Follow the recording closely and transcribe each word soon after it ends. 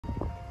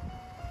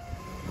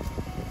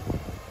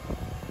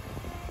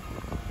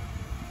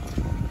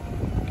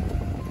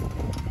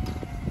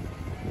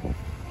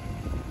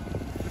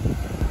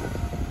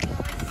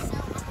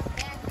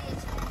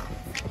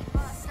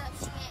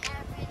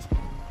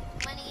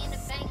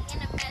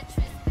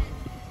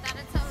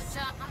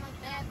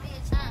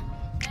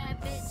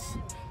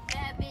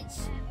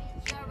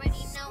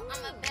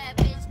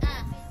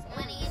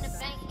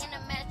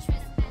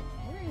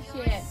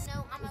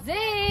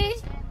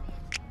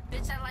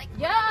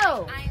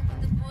go.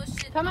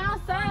 Come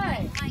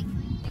outside.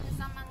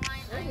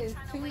 It is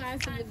too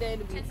nice of a day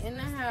to be in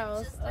the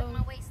house. Oh,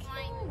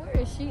 where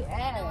is she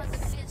at?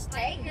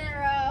 Hey,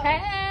 girl.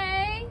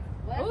 Hey.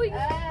 What's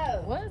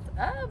up? What's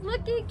up?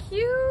 Looking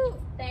cute.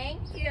 Thank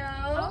you.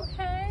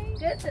 Okay.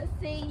 Good to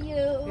see you.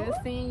 Good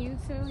seeing you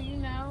too, you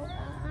know.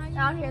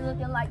 Out here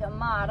looking like a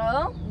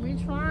model. We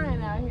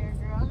trying out here,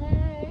 girl.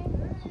 Hey.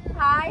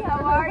 Hi,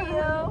 how are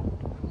you?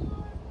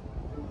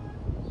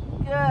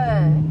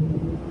 Good.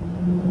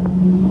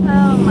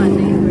 Oh, my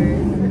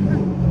neighbors.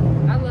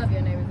 I love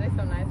your neighbors. They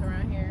so nice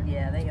around here.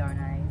 Yeah, they are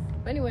nice.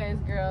 But anyways,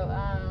 girl,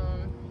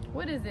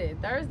 what is it?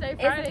 Thursday,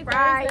 Friday? It's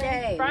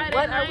Friday. Friday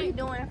What night? are we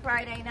doing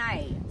Friday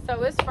night?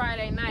 So it's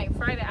Friday night.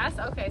 Friday.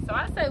 Okay. So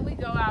I say we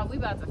go out. We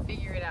about to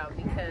figure it out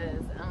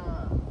because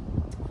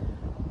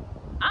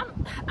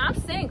I'm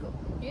single.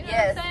 You know what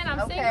I'm saying?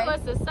 I'm single.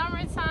 It's the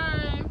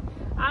summertime.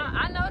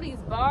 I know these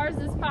bars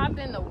is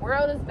popping. The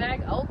world is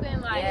back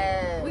open.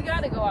 Like we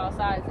gotta go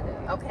outside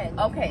today.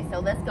 Okay. So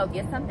let's go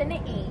get something to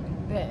eat.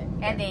 Bet.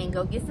 And then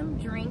go get some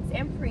drinks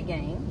and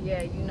pregame.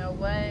 Yeah, you know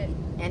what?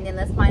 And then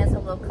let's find us a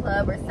little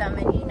club or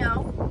something, you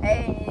know.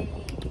 Hey.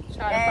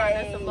 Try to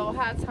find us a little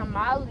hot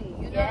tamale.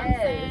 You know what I'm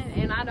saying?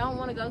 And I don't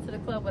want to go to the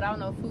club without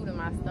no food in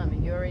my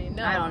stomach. You already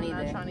know. I don't I'm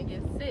either. not trying to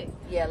get sick.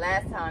 Yeah,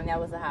 last time that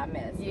was a hot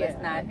mess. Yeah.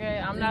 Let's not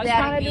I'm do not that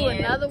trying to do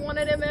again. another one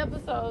of them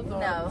episodes.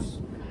 No.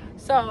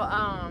 So,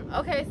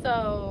 okay,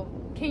 so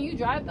can you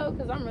drive though?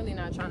 Because I'm really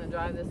not trying to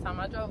drive this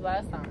time. I drove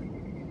last time.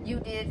 You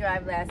did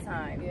drive last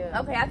time. Yeah.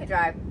 Okay, I can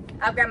drive.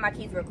 I'll grab my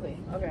keys real quick.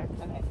 Okay.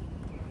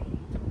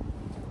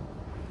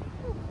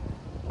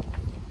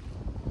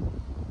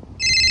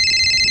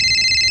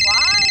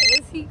 Why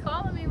is he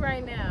calling me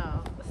right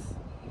now?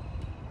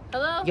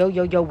 Hello?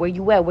 Yo, where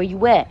you at? Where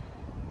you at?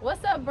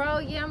 What's up, bro?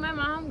 Yeah, I'm at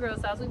my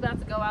homegirl's house. We about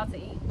to go out to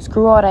eat.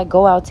 Screw all that,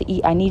 go out to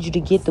eat. I need you to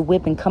get the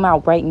whip and come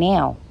out right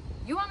now.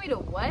 You want me to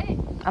what?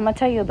 I'm gonna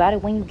tell you about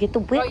it when you get the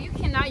whip. Bro, you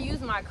cannot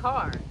use my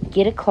car.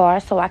 Get a car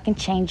so I can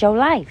change your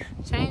life.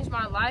 Change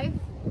my life?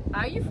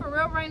 Are you for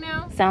real right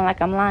now? Sound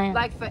like I'm lying?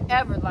 Like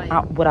forever, like.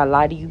 Would I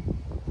lie to you?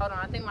 Hold on,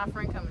 I think my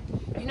friend coming.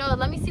 You know,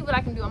 let me see what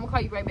I can do. I'm gonna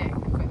call you right back.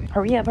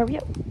 Hurry up.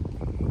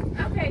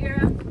 Okay,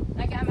 girl.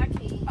 I got my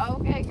keys.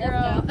 Okay,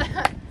 girl.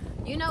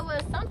 You know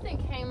what? Something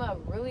came up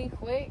really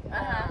quick.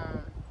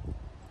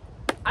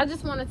 I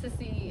just wanted to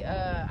see.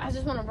 I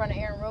just want to run an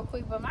errand real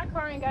quick, but my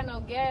car ain't got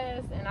no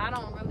gas, and I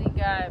don't really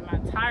got my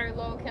tire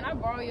low. Can I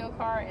borrow your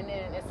car, and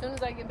then as soon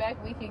as I get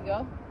back, we can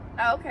go?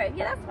 Oh, okay.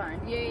 Yeah, that's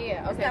fine.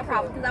 Yeah. Okay, no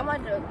problem. Because I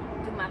wanted to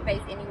do my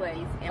face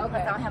anyways, and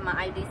plus I don't have my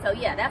ID. So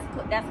yeah, that's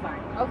cool. That's fine.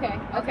 Okay.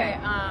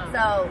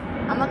 So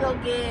I'm gonna go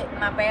get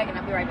my bag, and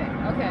I'll be right back.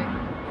 Okay.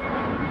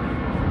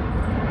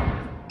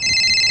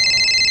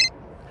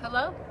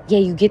 Hello? Yeah,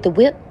 you get the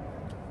whip?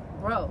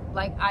 Bro,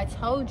 like I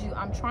told you,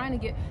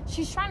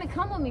 she's trying to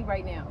come with me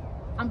right now.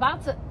 I'm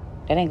about to.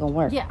 That ain't gonna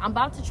work. Yeah, I'm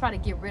about to try to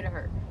get rid of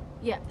her.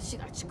 Yeah,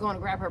 she's going to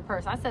grab her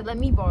purse. I said, let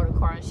me borrow the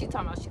car, and she's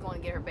talking about she's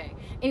going to get her bag.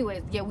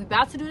 Anyways, yeah, we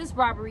about to do this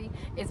robbery.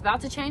 It's about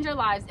to change our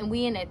lives, and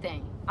we in that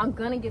thing. I'm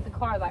going to get the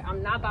car. Like,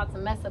 I'm not about to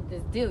mess up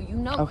this deal. You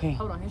know? Okay.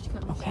 Hold on. Here she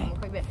comes. Okay.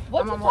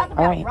 What you talking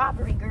about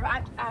robbery, girl?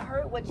 I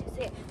heard what you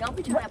said. Don't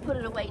be trying to put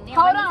it away now.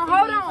 Hold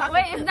on.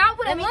 Wait, it's not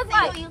what it looks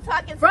like. Let me see who you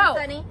talking to, bro,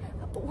 Sonny.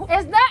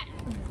 It's not.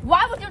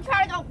 Why would you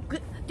try to go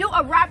do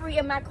a robbery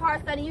in my car,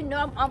 Sonny? You know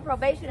I'm on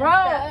probation and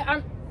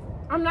stuff.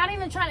 I'm not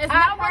even trying. It's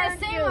not what it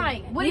seems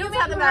like. What you do you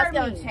talking about? It's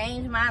gonna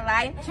change my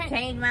life.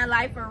 Change my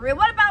life for real.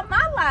 What about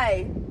my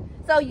life?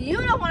 So you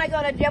don't want to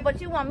go to jail,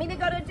 but you want me to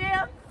go to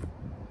jail?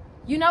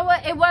 You know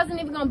what? It wasn't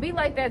even gonna be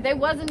like that. They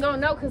wasn't gonna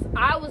know because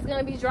I was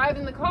gonna be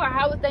driving the car.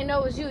 How would they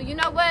know it was you? You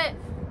know what?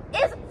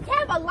 It's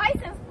have a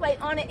license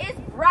plate on it. It's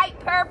bright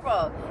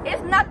purple.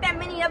 It's not that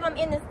many of them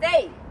in the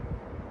state.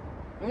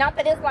 Not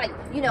that it's like,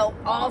 you know,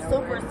 all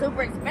super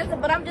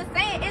expensive, but I'm just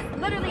saying it's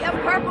literally a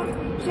purple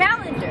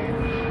Challenger.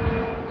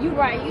 You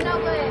right. You know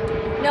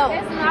what? No,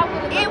 it's not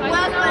what it was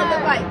what it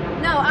looked like.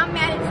 No, I'm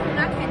mad at you, and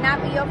I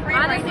cannot be your friend.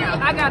 Honestly, right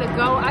now. I gotta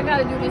go. I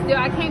gotta do this deal.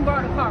 I can't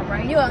borrow the car,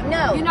 right?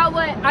 No. You know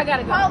what? I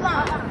gotta go. Hold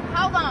on.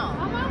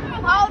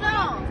 Hold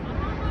on.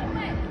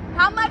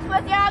 How much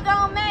was y'all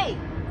gonna make?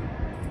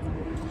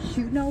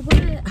 You know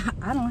what?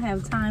 I don't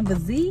have time for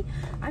Z.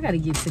 I gotta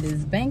get to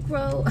this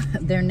bankroll.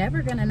 They're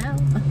never gonna know.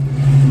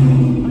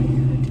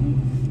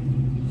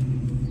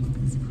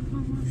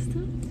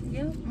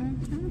 Yep.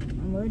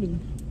 I'm ready.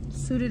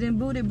 Suited and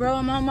booted, bro.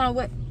 I'm on my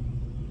way.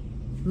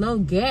 Low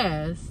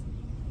gas.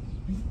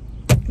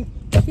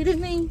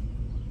 Kidding me?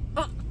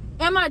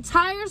 Am my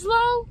tires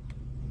low?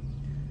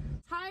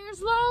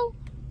 Tires low?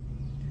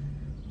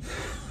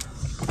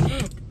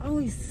 Shit,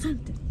 always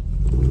something.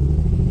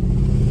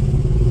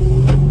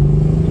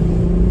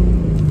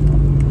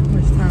 How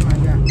much time I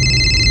got?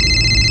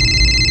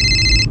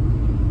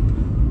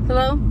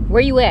 Hello?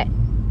 Where you at?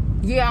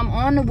 Yeah, I'm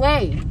on the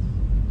way.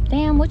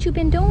 Damn, what you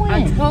been doing?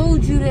 I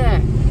told you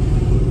that.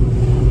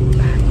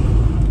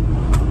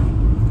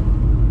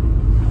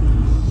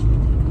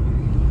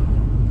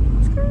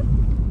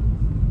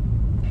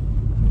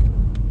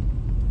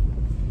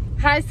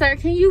 Hi, Hi, sir.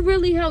 Can you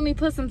really help me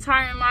put some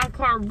tire in my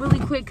car really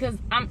quick? Cause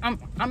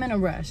I'm in a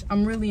rush.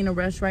 I'm really in a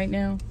rush right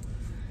now.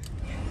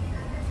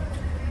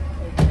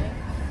 Okay.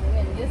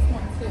 And this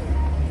one too.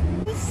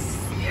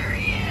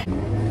 Serious.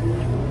 And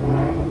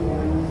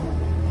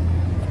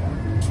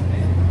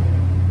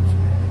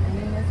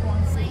then this one.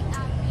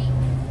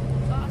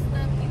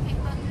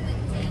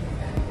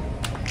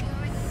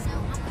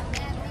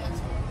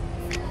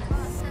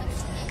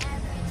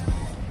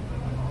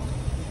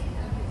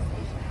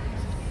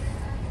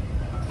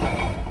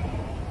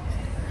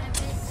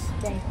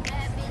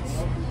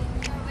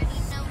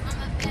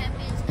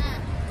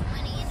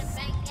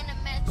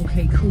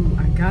 Okay, cool.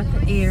 I got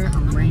the air.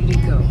 I'm ready to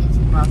go.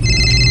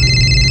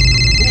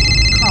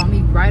 Call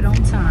me right on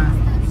time.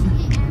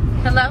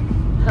 Hello?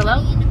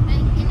 Hello?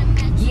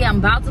 Yeah, I'm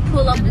about to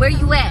pull up. Where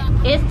you at?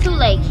 It's too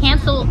late.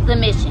 Cancel the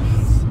mission.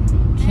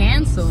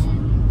 Cancel?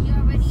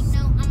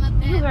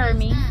 You heard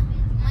me.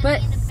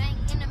 But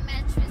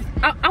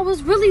I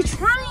was really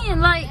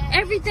trying. Like,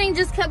 everything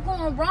just kept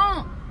going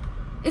wrong.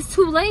 It's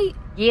too late.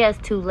 Yeah,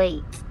 it's too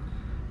late.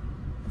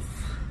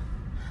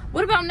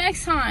 What about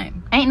next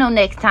time? Ain't no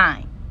next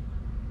time.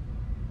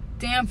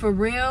 Damn, for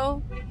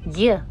real?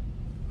 Yeah.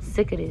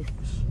 Sick of this.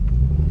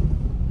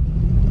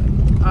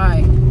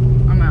 Alright,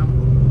 I'm out.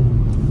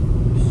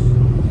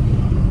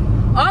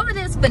 All of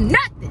this for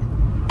nothing.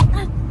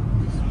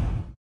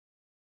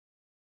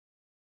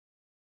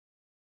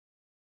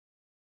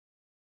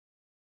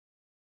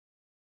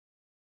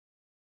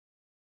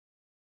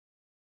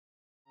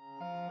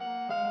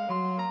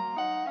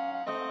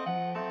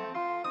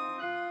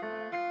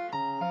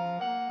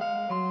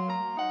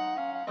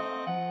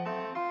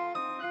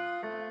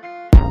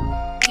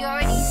 You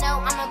already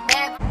know I'm a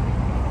bad.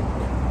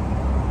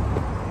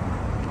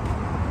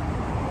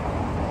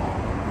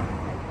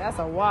 That's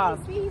a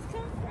wasp. Bees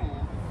come from?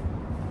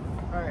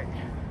 Alright.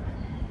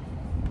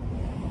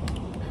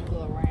 Go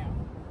around.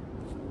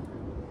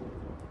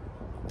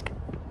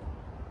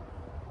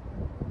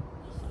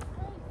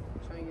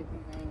 Trying to get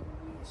these angles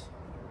each.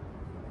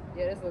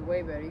 Yeah, this looks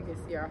way better. You can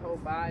see our whole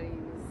bodies.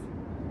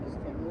 Just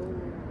can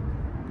move.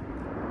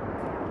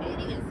 It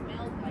even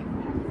smells like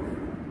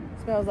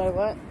Smells like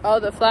what? Oh,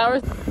 the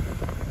flowers.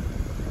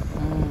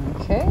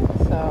 Okay,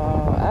 so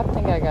I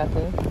think I got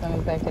this. Let me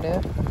back it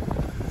up.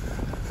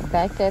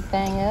 Back that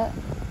thing up.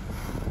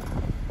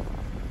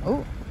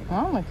 Ooh,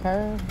 I'm a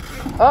curve.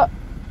 Oh,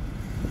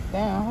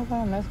 damn! I hope I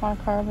don't mess my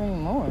curve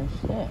anymore.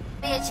 Shit.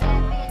 Bitch,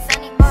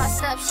 Sunny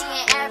boss up, she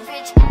ain't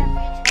average.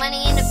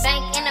 Money in the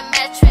bank, in the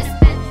mattress.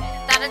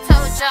 Thought I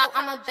told y'all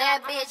I'm a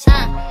bad bitch,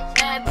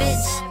 bad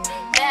bitch,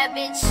 bad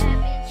bitch.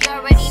 You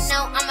already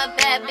know I'm a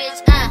bad bitch,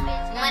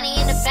 money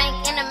in the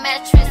bank, in the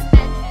mattress.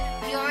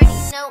 You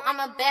already know I'm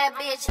a bad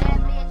bitch.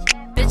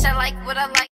 Bitch, I like what I like.